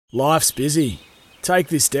Life's busy. Take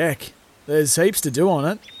this deck. There's heaps to do on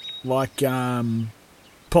it, like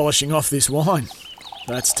polishing off this wine.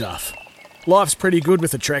 That's tough. Life's pretty good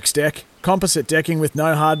with a Trex deck. Composite decking with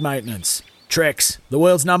no hard maintenance. Trex, the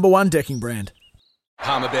world's #1 decking brand.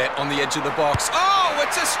 Palmerbet on the edge of the box. Oh,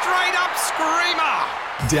 it's a straight-up screamer!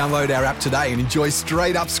 Download our app today and enjoy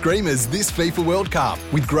straight-up screamers this FIFA World Cup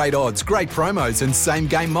with great odds, great promos and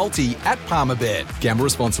same-game multi at Palmerbet. Gamble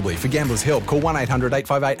responsibly. For Gamblers' Help, call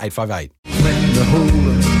 1-800-858-858. When to hold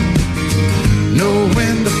 'em, know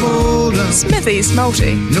when to fold 'em, Smithy's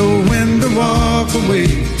Multi. know when to walk away,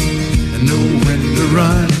 and know when to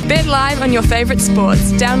run. Bet live on your favourite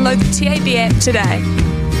sports. Download the TAB app today.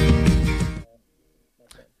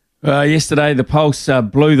 Yesterday, the Pulse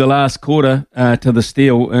blew the last quarter to the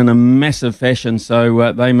Steel in a massive fashion,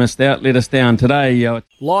 so they missed out, let us down. Today,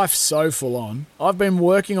 Life's so full on. I've been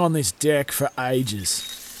working on this deck for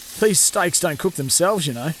ages. These steaks don't cook themselves,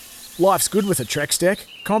 you know. Life's good with a Trex deck.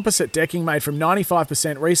 Composite decking made from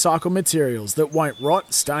 95% recycled materials that won't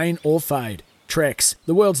rot, stain or fade. Trex,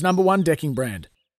 the world's #1 decking brand.